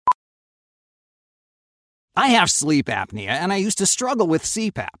I have sleep apnea, and I used to struggle with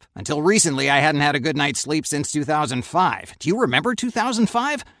CPAP. Until recently, I hadn't had a good night's sleep since 2005. Do you remember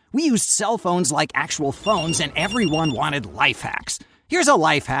 2005? We used cell phones like actual phones, and everyone wanted life hacks. Here's a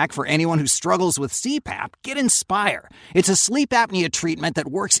life hack for anyone who struggles with CPAP. Get Inspire. It's a sleep apnea treatment that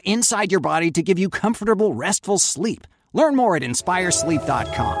works inside your body to give you comfortable, restful sleep. Learn more at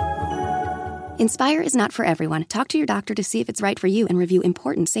inspiresleep.com. Inspire is not for everyone. Talk to your doctor to see if it's right for you and review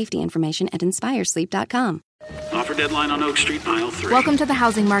important safety information at inspiresleep.com. Offer deadline on Oak Street, aisle 3. Welcome to the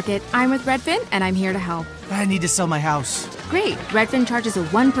housing market. I'm with Redfin, and I'm here to help. I need to sell my house. Great. Redfin charges a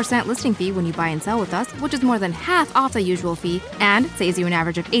 1% listing fee when you buy and sell with us, which is more than half off the usual fee and saves you an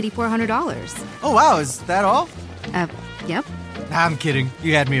average of $8,400. Oh, wow. Is that all? Yep. I'm kidding.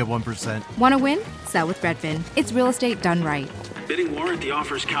 You had me at 1%. Want to win? Sell with Redfin. It's real estate done right. Bidding war at the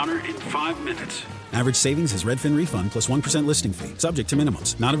offers counter in 5 minutes. Average savings is Redfin refund plus 1% listing fee. Subject to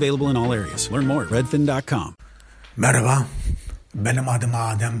minimums. Not available in all areas. Learn more at redfin.com. Merhaba, benim adım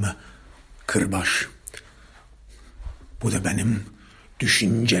Adem Kırbaş. Bu da benim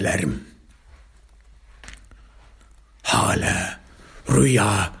düşüncelerim. Hala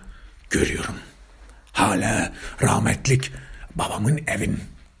rüya görüyorum. Hala rahmetlik babamın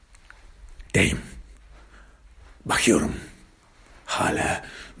evindeyim. Bakıyorum. Hala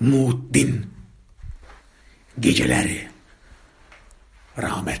Muhittin geceleri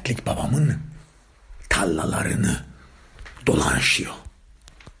rahmetlik babamın tarlalarını dolaşıyor.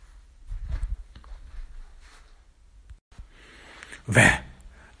 Ve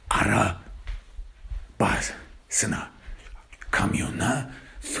arabasına, kamyona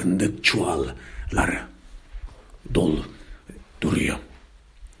fındık çuvalları dolduruyor.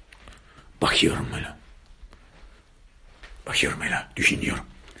 Bakıyorum öyle, düşünüyorum.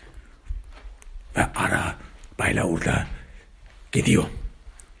 Ve arabayla orada gidiyor.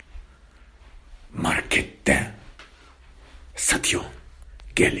 Markette satıyor.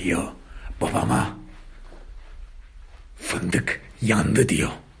 Geliyor babama fındık yandı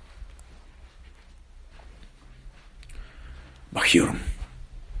diyor. Bakıyorum.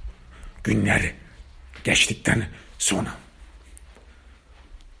 Günler geçtikten sonra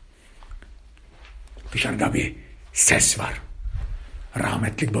dışarıda bir ses var.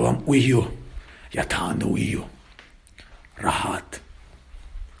 Rahmetlik babam uyuyor. Yatağında uyuyor. Rahat.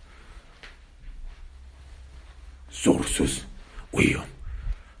 Zorsuz uyuyor.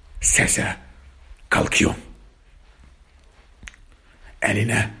 Sese kalkıyor.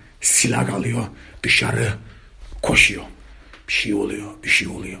 Eline silah alıyor. Dışarı koşuyor. Bir şey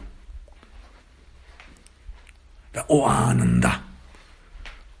oluyor. Ve o anında,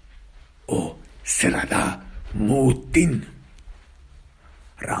 o sırada Muhittin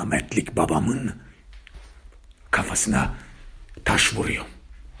rahmetlik babamın kafasına taş vuruyor.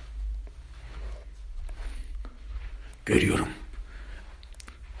 Görüyorum.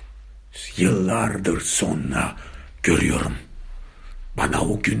 Yıllardır sonra görüyorum. Bana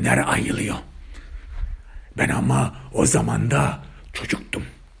o günler ayılıyor. Ben ama o zaman da çocuktum.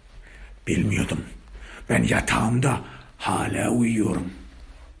 Bilmiyordum. Ben yatağımda hala uyuyorum.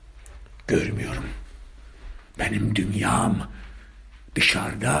 Görmüyorum. Benim dünyam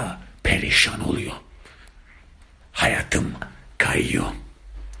dışarıda perişan oluyor. Hayatım kayıyor.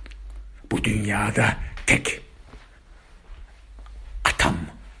 Bu dünyada tek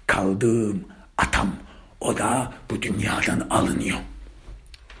kaldığım atam, o da bu dünyadan alınıyor.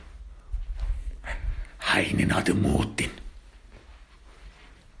 Hainin adı Muhittin.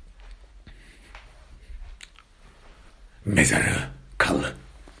 Mezarı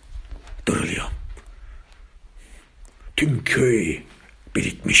kaldırılıyor. Tüm köy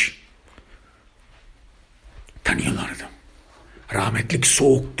birikmiş. Tanıyorlardı. Rahmetlik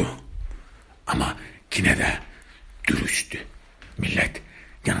soğuktu. Ama yine de dürüsttü. Millet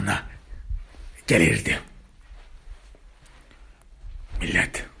yanına gelirdi.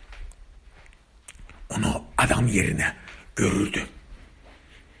 Millet onu adam yerine görürdü.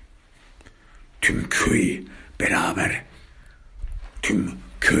 Tüm köy beraber, tüm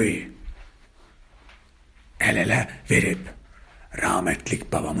köy el ele verip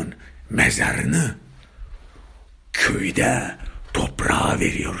rahmetlik babamın mezarını köyde toprağa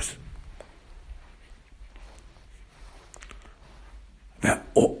veriyoruz. Ve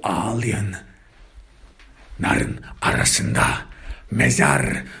o ağlayanların arasında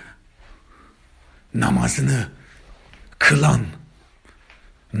mezar namazını kılanların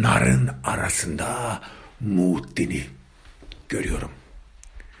arasında Muhittin'i görüyorum.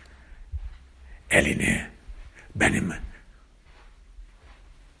 Elini benim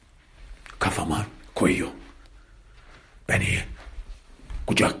kafama koyuyor. Beni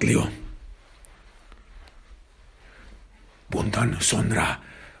kucaklıyor. Bundan sonra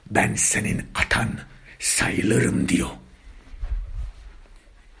ben senin atan sayılırım diyor.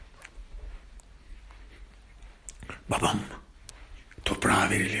 Babam toprağa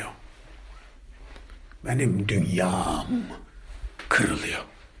veriliyor. Benim dünyam kırılıyor.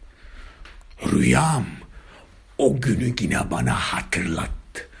 Rüyam o günü yine bana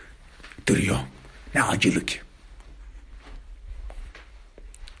hatırlattırıyor. Ne acılı ki.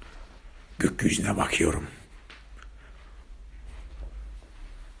 Gökyüzüne bakıyorum.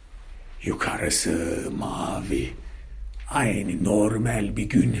 Yukarısı mavi. Aynı normal bir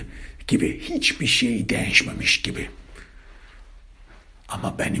gün gibi. Hiçbir şey değişmemiş gibi.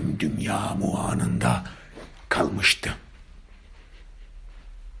 Ama benim dünyam o anında kalmıştı.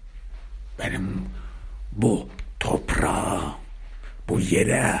 Benim bu toprağa, bu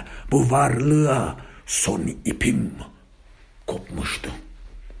yere, bu varlığa son ipim kopmuştu.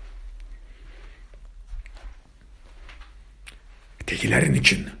 Tekilerin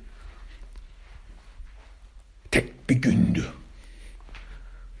için tek bir gündü.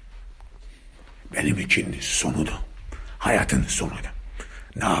 Benim için sonudu. Hayatın sonuydu.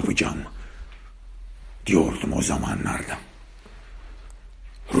 Ne yapacağım diyordum o zamanlarda.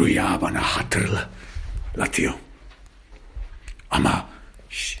 Rüya bana hatırlatıyor. Ama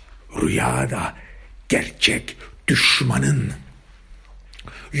rüyada gerçek düşmanın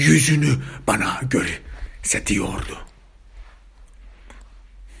yüzünü bana gösteriyordu.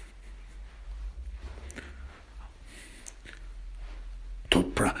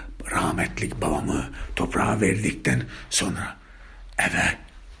 Rahmetli babamı toprağa verdikten sonra eve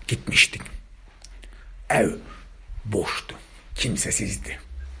gitmiştik. Ev boştu, kimsesizdi.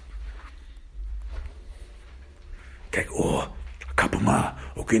 Tek o kapıma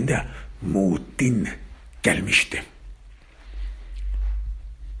o günde Muhittin gelmişti.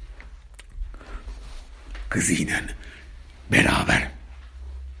 Kızıyla beraber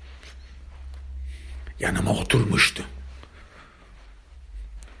yanıma oturmuştu.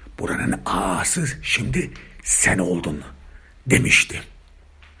 Buranın ağası şimdi sen oldun demişti.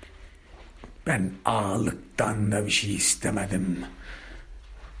 Ben ağalıktan da bir şey istemedim.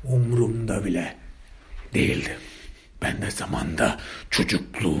 Umrumda bile değildi. Ben de zamanda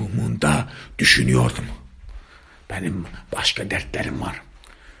çocukluğumda düşünüyordum. Benim başka dertlerim var.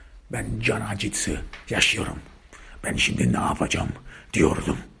 Ben can acısı yaşıyorum. Ben şimdi ne yapacağım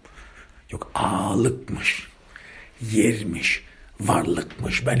diyordum. Yok ağalıkmış, yermiş,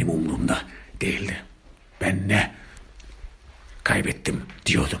 varlıkmış benim umurumda değildi. Ben ne kaybettim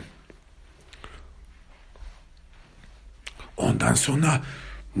diyordum. Ondan sonra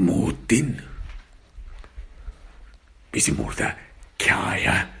Muhittin bizim orada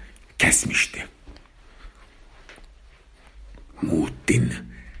kaya kesmişti.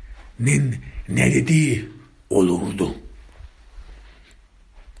 Muhittin'in ne dediği olurdu.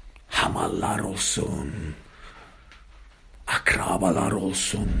 Hamallar olsun, akrabalar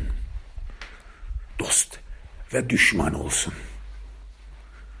olsun, dost ve düşman olsun.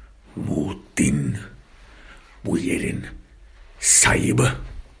 Muhittin bu yerin sahibi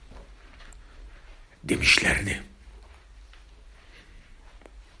demişlerdi.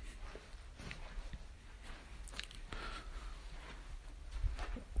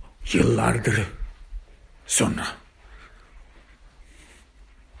 Yıllardır sonra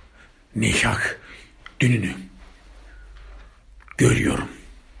nikah gününü görüyorum.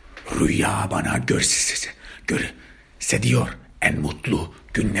 Rüya bana görse diyor en mutlu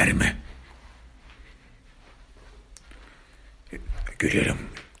günlerimi. Görüyorum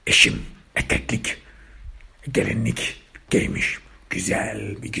eşim eteklik, gelinlik giymiş.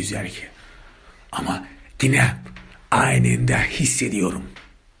 Güzel bir güzel ki. Ama yine aynında hissediyorum.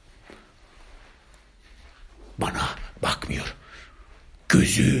 Bana bakmıyor.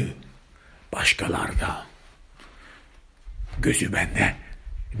 Gözü başkalarda. Gözü bende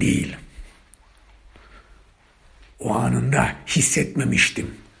değil. O anında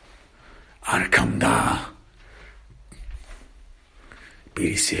hissetmemiştim. Arkamda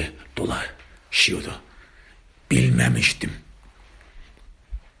birisi dolaşıyordu. Bilmemiştim.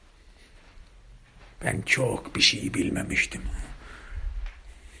 Ben çok bir şey bilmemiştim.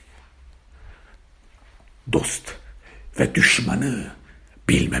 Dost ve düşmanı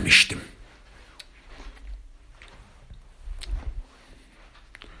bilmemiştim.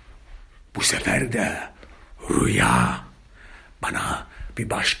 Bu sefer de rüya bana bir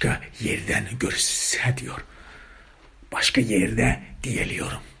başka yerden gösteriyor. Başka yerde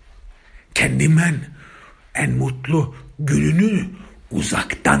diyeliyorum. Kendimin en mutlu gününü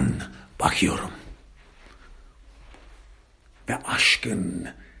uzaktan bakıyorum. Ve aşkın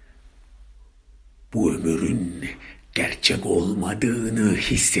bu ömrün gerçek olmadığını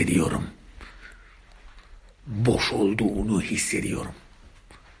hissediyorum. Boş olduğunu hissediyorum.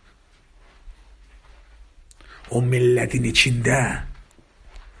 O milletin içinde,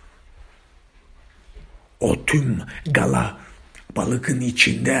 o tüm balıkın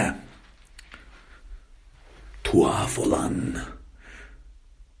içinde tuhaf olan,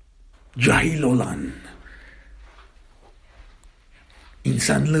 cahil olan,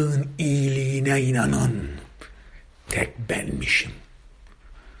 insanlığın iyiliğine inanan tek benmişim.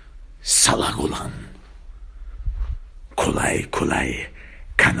 Salak olan, kolay kolay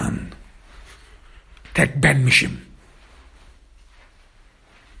kanan tek benmişim.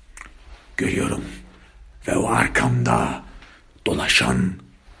 Görüyorum ve o arkamda dolaşan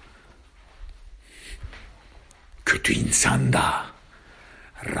kötü insan da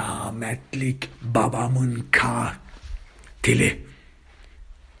rahmetlik babamın katili.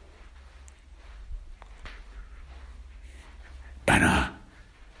 Bana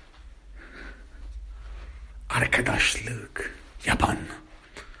arkadaşlık yapan,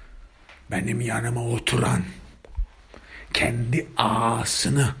 benim yanıma oturan, kendi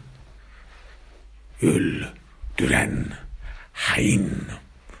ağasını öldüren hain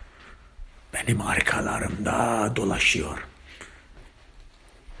benim arkalarımda dolaşıyor.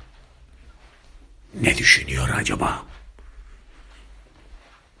 Ne düşünüyor acaba?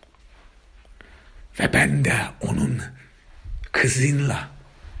 Ve ben de onun kızıyla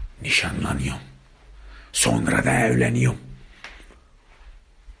nişanlanıyorum. Sonra da evleniyorum.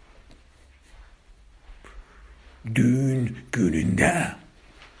 Düğün gününde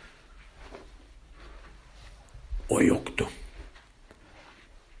o yoktu.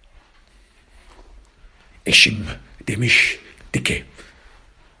 Eşim demişti ki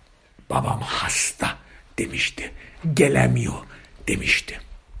babam hasta demişti. Gelemiyor demişti.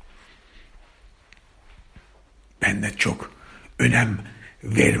 Ben de çok önem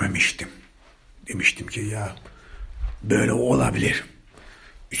vermemiştim. Demiştim ki ya böyle olabilir.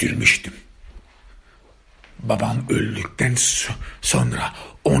 Üzülmüştüm. Babam öldükten sonra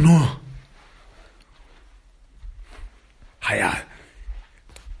onu hayatımda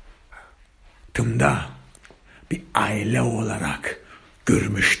bir aile olarak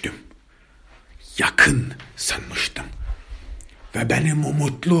görmüştüm. Yakın sanmıştım. Ve benim o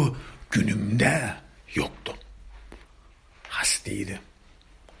mutlu günümde yoktu. Hastaydı.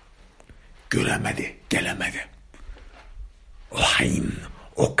 Göremedi, gelemedi. O hain,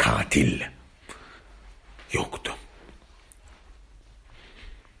 o katil yoktu.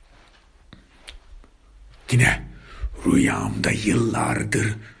 Yine rüyamda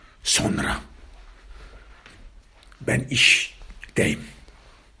yıllardır sonra ben işteyim.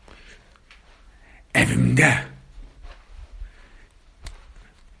 Evimde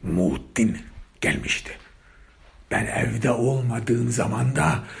Muhittin gelmişti. Ben evde olmadığım zaman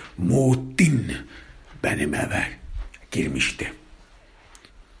da Muhittin benim eve girmişti.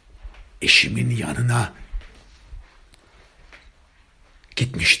 Eşimin yanına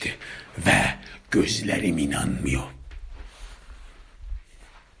gitmişti ve gözlerim inanmıyor.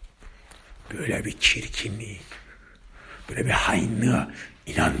 Böyle bir çirkinliği, böyle bir hainliğe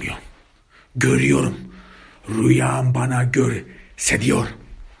inanmıyor. Görüyorum, rüyam bana gösteriyor.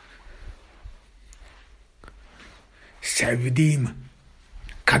 Sevdiğim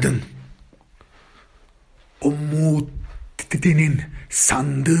kadın, o Muhittin'in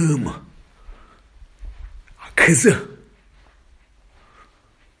sandığım kızı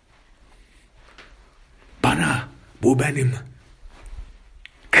bana bu benim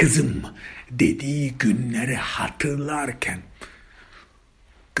kızım dediği günleri hatırlarken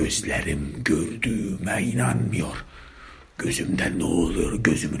gözlerim gördüğüme inanmıyor. Gözümden ne oluyor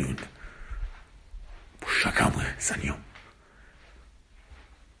gözümün önünde? Bu şaka mı sanıyorum?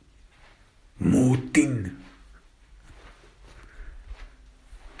 Muhittin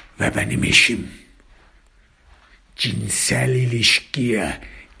ve benim eşim cinsel ilişkiye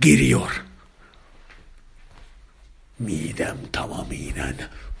giriyor. Midem tamamıyla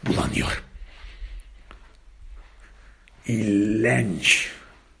bulanıyor. İllenç.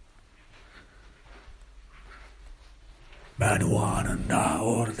 Ben o anında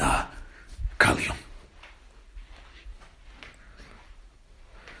orada kalıyorum.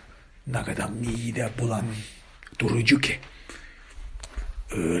 Ne kadar mide bulandırıcı ki.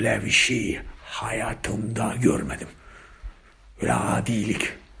 Öyle bir şey hayatımda görmedim. Öyle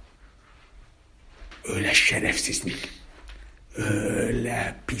adilik. Öyle şerefsizlik.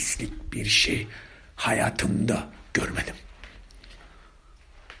 Öyle pislik bir şey hayatımda görmedim.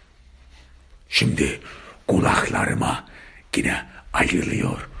 Şimdi kulaklarıma yine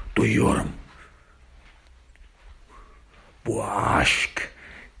ayırıyor, duyuyorum. Bu aşk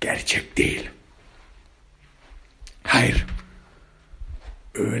gerçek değil. Hayır.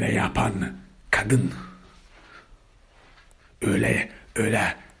 Öyle yapan kadın, öyle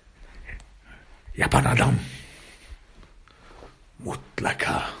yapan adam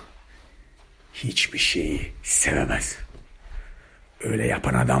mutlaka hiçbir şeyi sevemez. Öyle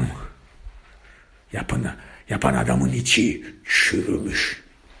yapan adam, yapan adamın içi çürümüş.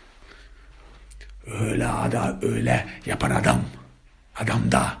 Öyle yapan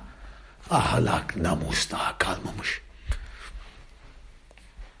adamda ahlak, namus daha kalmamış.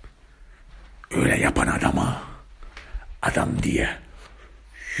 Öyle yapan adama adam diye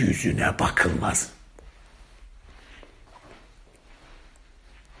yüzüne bakılmaz.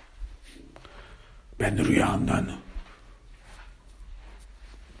 Ben rüyamdan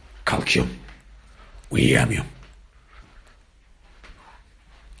kalkıyorum, uyuyamıyorum.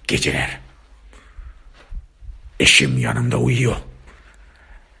 Geceler eşim yanımda uyuyor.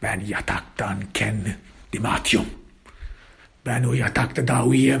 Ben yataktan kendimi atıyorum. Ben o yatakta daha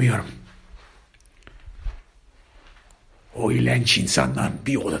uyuyamıyorum. O iğrenç insanla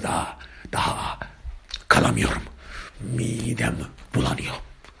bir odada daha kalamıyorum. Midem bulanıyor.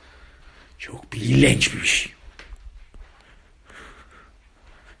 Çok bir iğrenç bir şey.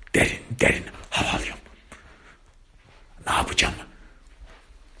 Derin hava alıyorum. Ne yapacağım?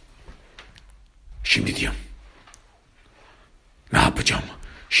 Şimdi diyorum. Ne yapacağım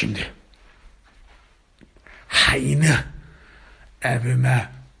şimdi? Haini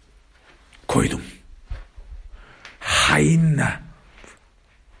evime koydum. Hainle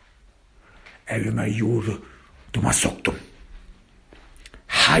evime yurduma soktum.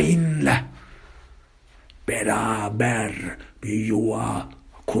 Hainle beraber bir yuva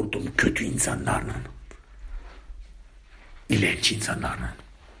kurdum kötü insanlarla. İğrenç insanlarla.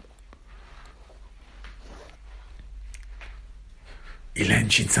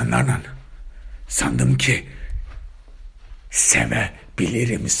 İğrenç insanlarla. Sandım ki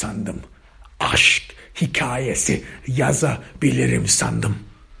sevebilirim sandım. Aşk hikayesi yazabilirim sandım.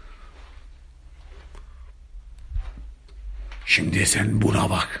 Şimdi sen buna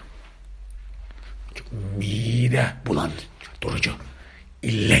bak. Mide bulandırıcı,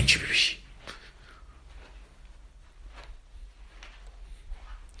 ilginç bir şey.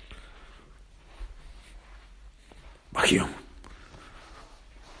 Bakıyorum.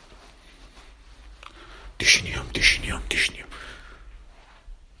 Düşünüyorum.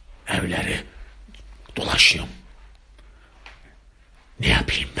 Evleri dolaşıyorum. Ne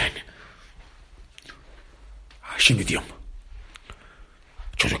yapayım ben? Şimdi diyorum.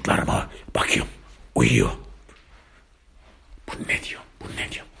 Çocuklarıma bakıyorum. Uyuyor. Bu ne diyor?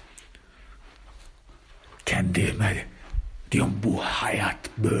 Kendime diyorum bu hayat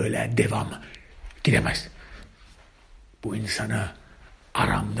böyle devam gidemez. Bu insanı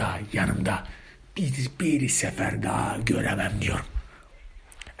aramda, yanımda bir sefer daha göremem diyorum.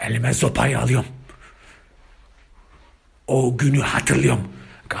 Elime sopayı alıyorum. O günü hatırlıyorum.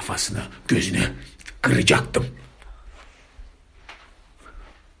 Kafasını, gözünü kıracaktım.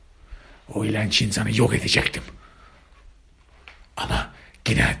 O iğrenç insanı yok edecektim. Ama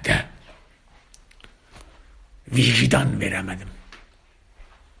yine de vicdan veremedim.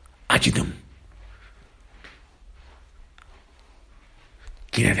 Acıdım.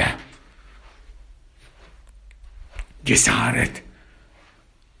 Yine de cesaret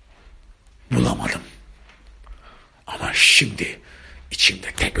bulamadım. Ama şimdi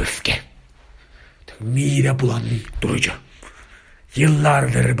içimde tek öfke. Mide bulandırıcı.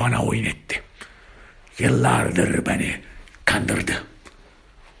 Yıllardır bana oyun etti. Yıllardır beni kandırdı.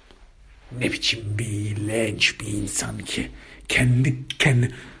 Ne biçim bir iğrenç bir insan ki kendi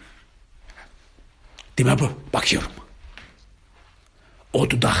dime bakıyorum. O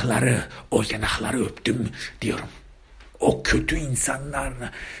dudakları, o yanakları öptüm diyorum. O kötü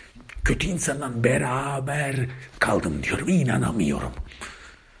insanlarla beraber kaldım diyorum. İnanamıyorum.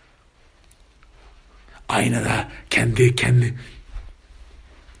 Aynada kendi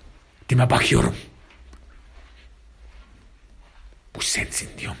dime bakıyorum. Bu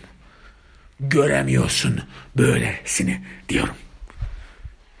sensin diyorum. Göremiyorsun böylesini diyorum.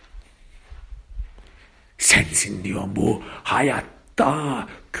 Sensin diyorum bu hayatta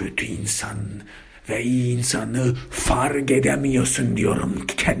kötü insan ve iyi insanı fark edemiyorsun diyorum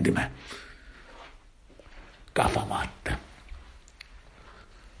kendime. Kafama attım.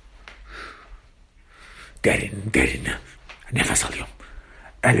 Derin nefes alıyorum.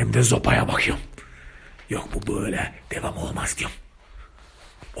 Elimde sopaya bakıyorum. Yok bu böyle devam olmaz diyorum.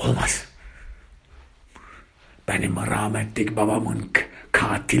 Olmaz. Benim rahmetli babamın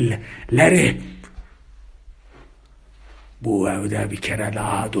katilleri Bu evde bir kere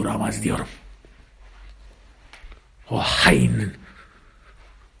daha duramaz diyorum. O hain,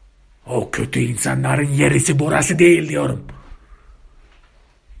 o kötü insanların yerisi burası değil diyorum.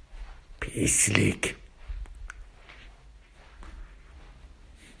 Pislik.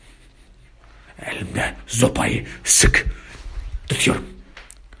 Elimde zopayı sık tutuyorum.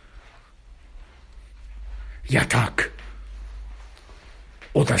 Yatak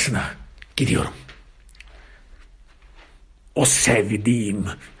odasına gidiyorum. O sevdiğim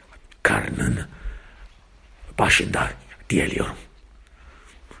karnın başında diyeliyorum.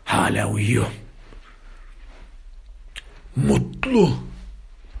 Hala uyuyor. Mutluluk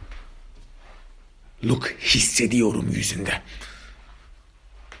hissediyorum yüzünde.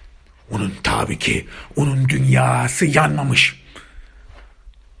 Tabii ki onun dünyası yanmamış.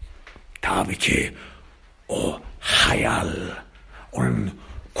 Tabii ki o hayal, onun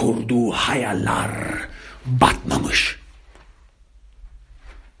kurduğu hayaller batmamış.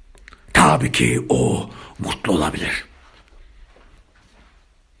 Tabii ki o mutlu olabilir.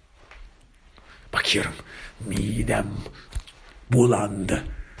 Bakıyorum, midem bulandı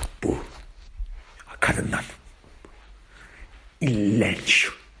bu kadından. İllenç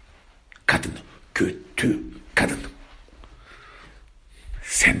kadın, kötü kadın.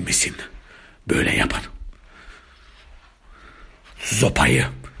 Sen misin böyle yapan?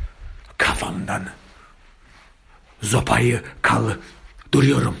 Kafamdan zopayı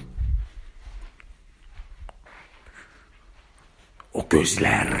kaldırıyorum. O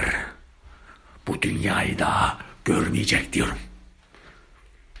gözler bu dünyayı daha görmeyecek diyorum.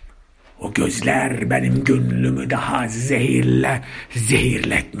 O gözler benim gönlümü daha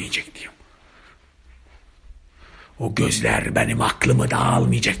zehirletmeyecek diyorum. O gözler benim aklımı daha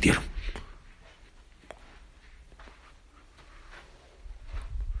almayacak diyorum.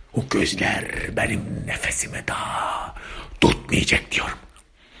 O gözler benim nefesimi daha tutmayacak diyorum.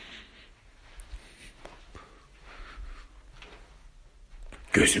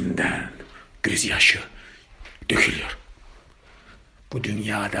 Gözümden gözyaşı dökülüyor. Bu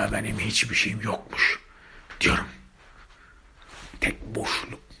dünyada benim hiçbir şeyim yokmuş diyorum. Tek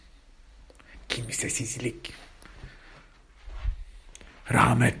boşluk, kimsesizlik.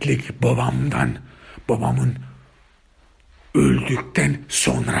 Rahmetlik babamın öldükten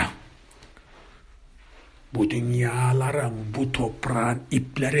sonra bu dünyaların, bu toprağın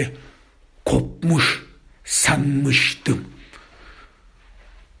ipleri kopmuş sanmıştım.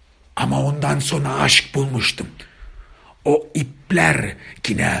 Ama ondan sonra aşk bulmuştum. O ipler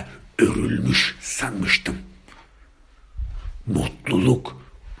yine örülmüş sanmıştım. Mutluluk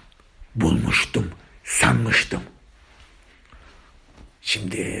bulmuştum sanmıştım.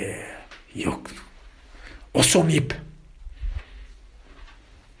 Şimdi yok. O son ip.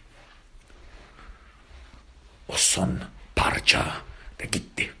 O son parça da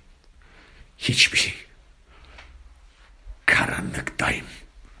gitti. Hiçbir şey. Karanlıktayım.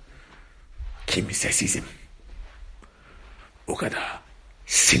 Kimsesizim. O kadar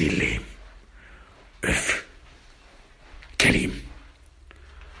sinirliyim. Geleyim.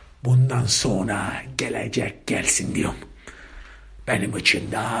 Bundan sonra gelecek gelsin diyorum. Benim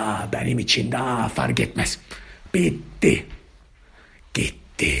için daha fark etmez. Bitti.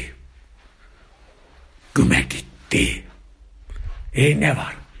 Gitti. Güme gitti. Ne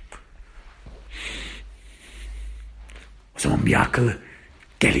var? O zaman bir akıl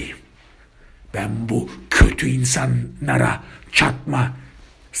geleyim. Ben bu kötü insanlara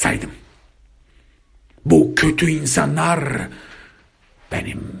çatmasaydım. Bu kötü insanlar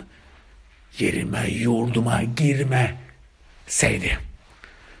benim yerime, yurduma girmeseydi.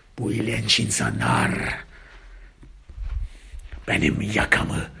 Bu iğrenç insanlar benim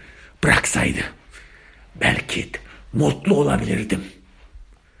yakamı bıraksaydı. Belki mutlu olabilirdim.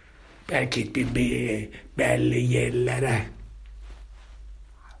 Belki bir belli yerlere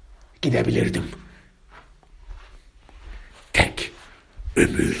gidebilirdim. Tek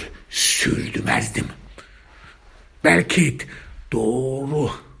ömür sürdürmezdim. Belki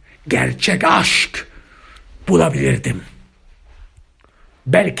doğru, gerçek aşk bulabilirdim.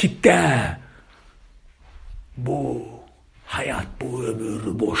 Belki de bu hayat, bu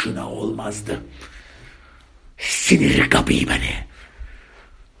ömür boşuna olmazdı. Sinir kapıyor beni.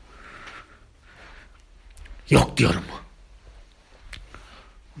 Yok diyorum.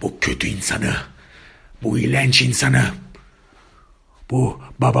 Bu kötü insanı, bu iğrenç insanı, bu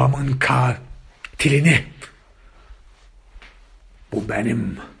babamın katilini, bu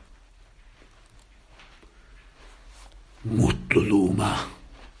benim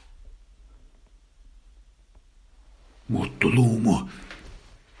mutluluğumu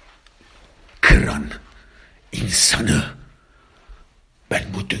kıran insanı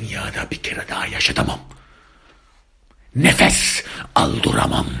Ben bu dünyada bir kere daha yaşatamam. Nefes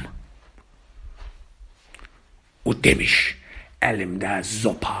aldıramam. O demiş, elimde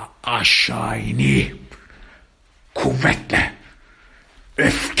zopa aşağı ini. Kuvvetle,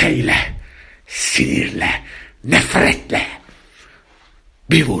 öfkeyle, sinirle, nefretle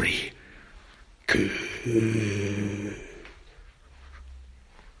bir vuruyor.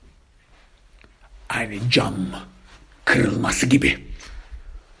 Aynı cam kırılması gibi.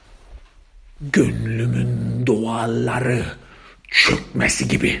 Gönlümün duvarları çökmesi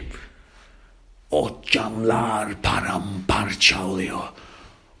gibi. O camlar paramparça oluyor.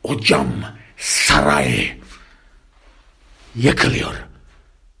 O cam saray yıkılıyor.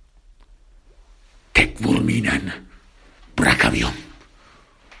 Tek vurmayla bırakamıyorum.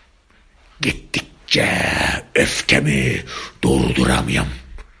 Gittikçe öfkemi durduramıyorum.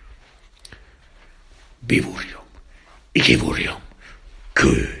 Bir vuruyorum, iki vuruyorum.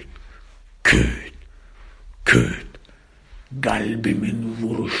 Küt, küt, küt. Kalbimin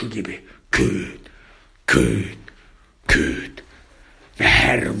vuruşu gibi. Küt, küt, küt. Ve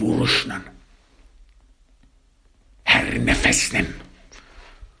her vuruşla, her nefesle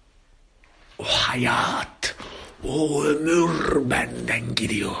o hayat, o ömür benden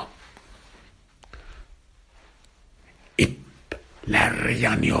gidiyor. İpler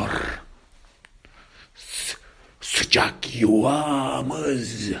yanıyor. Sıcak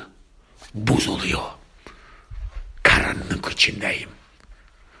yuvamız buz oluyor. Karanlık içindeyim.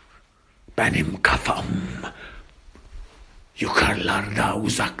 Benim kafam yukarılarda,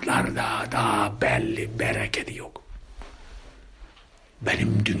 uzaklarda daha belli bereketi yok.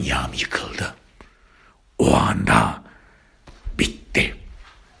 Benim dünyam yıkıldı. O anda bitti.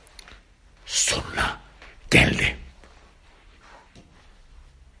 Sonra geldi.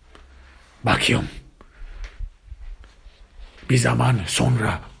 Bakıyorum. Bir zaman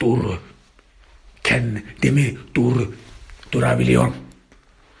sonra kendimi durabiliyorum.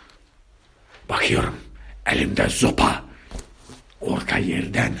 Bakıyorum, elimde zopa orta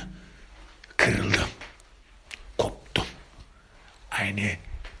yerden kırıldı. Koptu. Aynı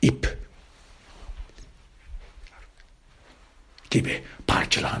ip gibi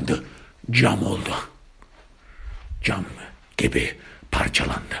parçalandı. Cam oldu. Cam gibi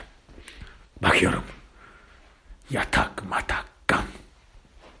parçalandı. Bakıyorum. Yatak matak kan.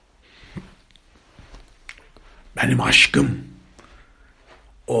 Benim aşkım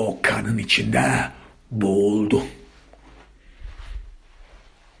o kanın içinde boğuldu.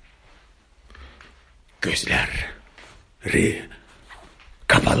 Gözleri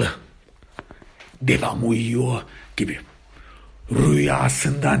kapalı. Devam uyuyor gibi.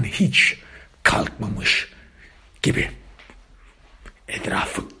 Rüyasından hiç kalkmamış gibi.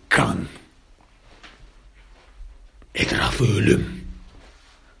 Etrafı kan. Etrafı ölüm.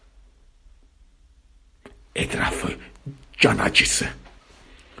 Etrafı can acısı.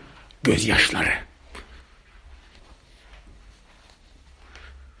 Gözyaşları.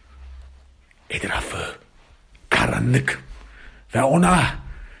 Etrafı karanlık ve ona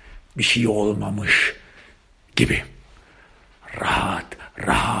bir şey olmamış gibi. Rahat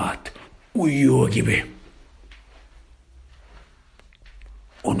rahat uyuyor gibi.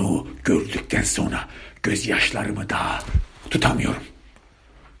 Onu gördükten sonra gözyaşlarımı daha tutamıyorum.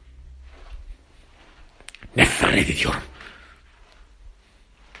 Nefret ediyorum.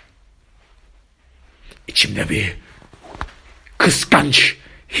 İçimde bir kıskanç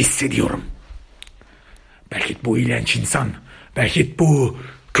hissediyorum. Belki bu iğrenç insan, belki bu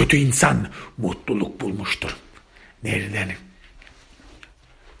kötü insan mutluluk bulmuştur. Nereden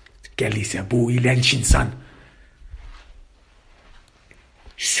geldiyse bu iğrenç insan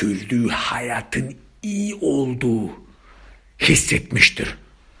sürdüğü hayatın iyi olduğu hissetmiştir.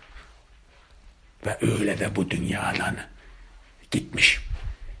 Ve öyle de bu dünyadan gitmiş.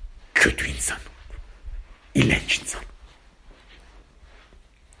 Kötü insan. İğrenç insan.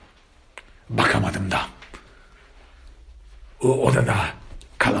 Bakamadım da. O odada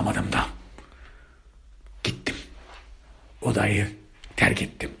kalamadım da. Gittim. Odayı terk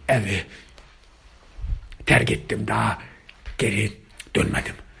ettim. Evi terk ettim. Daha geri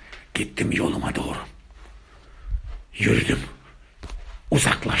dönmedim. Gittim yoluma doğru. Yürüdüm.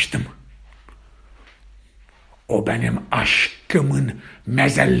 Uzaklaştım. O benim aşkımın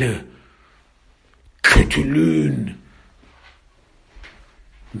mezarlığı. Kötülüğün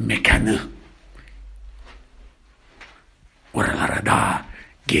mekanı. Oralara da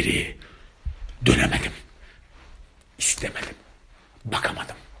geri dönemedim. İstemedim.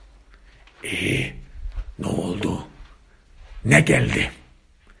 Bakamadım. Ne oldu? Ne geldi?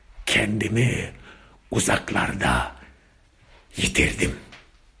 Kendimi uzaklarda Yitirdim.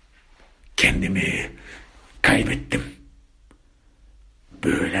 Kendimi kaybettim.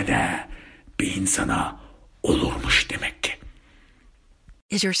 Böyle de bir insana olurmuş demek ki.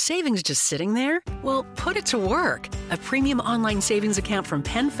 Is your savings just sitting there? Well, put it to work. A premium online savings account from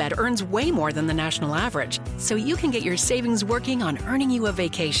PenFed earns way more than the national average. So you can get your savings working on earning you a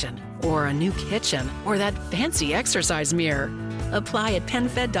vacation, or a new kitchen, or that fancy exercise mirror. Apply at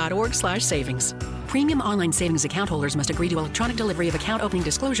PenFed.org/savings. Premium online savings account holders must agree to electronic delivery of account opening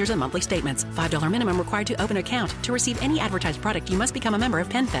disclosures and monthly statements. $5 minimum required to open account. To receive any advertised product, you must become a member of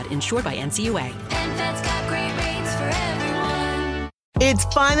PenFed, insured by NCUA. PenFed's got great rates for everyone. It's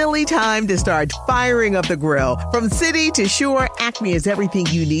finally time to start firing up the grill. From city to shore, Acme is everything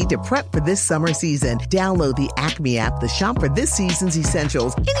you need to prep for this summer season. Download the Acme app to shop for this season's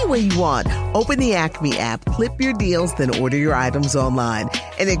essentials any way you want. Open the Acme app, clip your deals, then order your items online.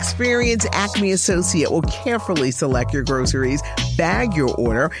 An experienced Acme associate will carefully select your groceries, bag your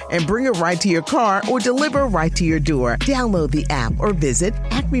order, and bring it right to your car or deliver right to your door. Download the app or visit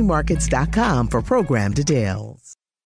acmemarkets.com for program details.